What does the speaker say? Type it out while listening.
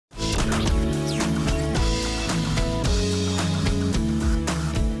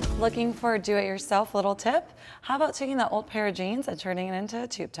Looking for a do-it-yourself little tip? How about taking that old pair of jeans and turning it into a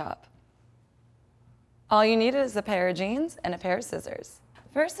tube top? All you need is a pair of jeans and a pair of scissors.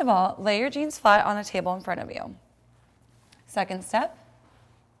 First of all, lay your jeans flat on a table in front of you. Second step,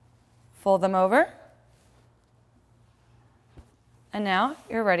 fold them over. And now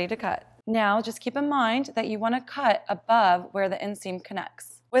you're ready to cut. Now just keep in mind that you want to cut above where the inseam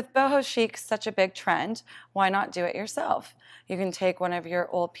connects. With boho chic such a big trend, why not do it yourself? You can take one of your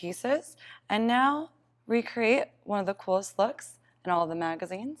old pieces and now recreate one of the coolest looks in all of the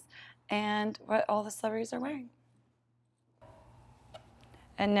magazines and what all the celebrities are wearing.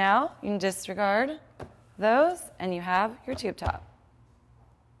 And now you can disregard those and you have your tube top.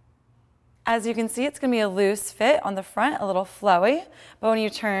 As you can see, it's going to be a loose fit on the front, a little flowy, but when you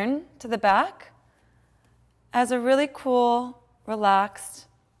turn to the back, it has a really cool, relaxed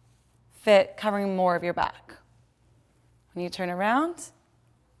fit covering more of your back. When you turn around,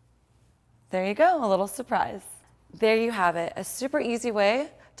 there you go, a little surprise. There you have it, a super easy way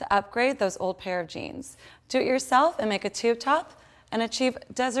to upgrade those old pair of jeans. Do it yourself and make a tube top and achieve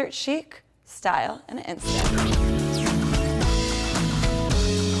desert chic style in an instant.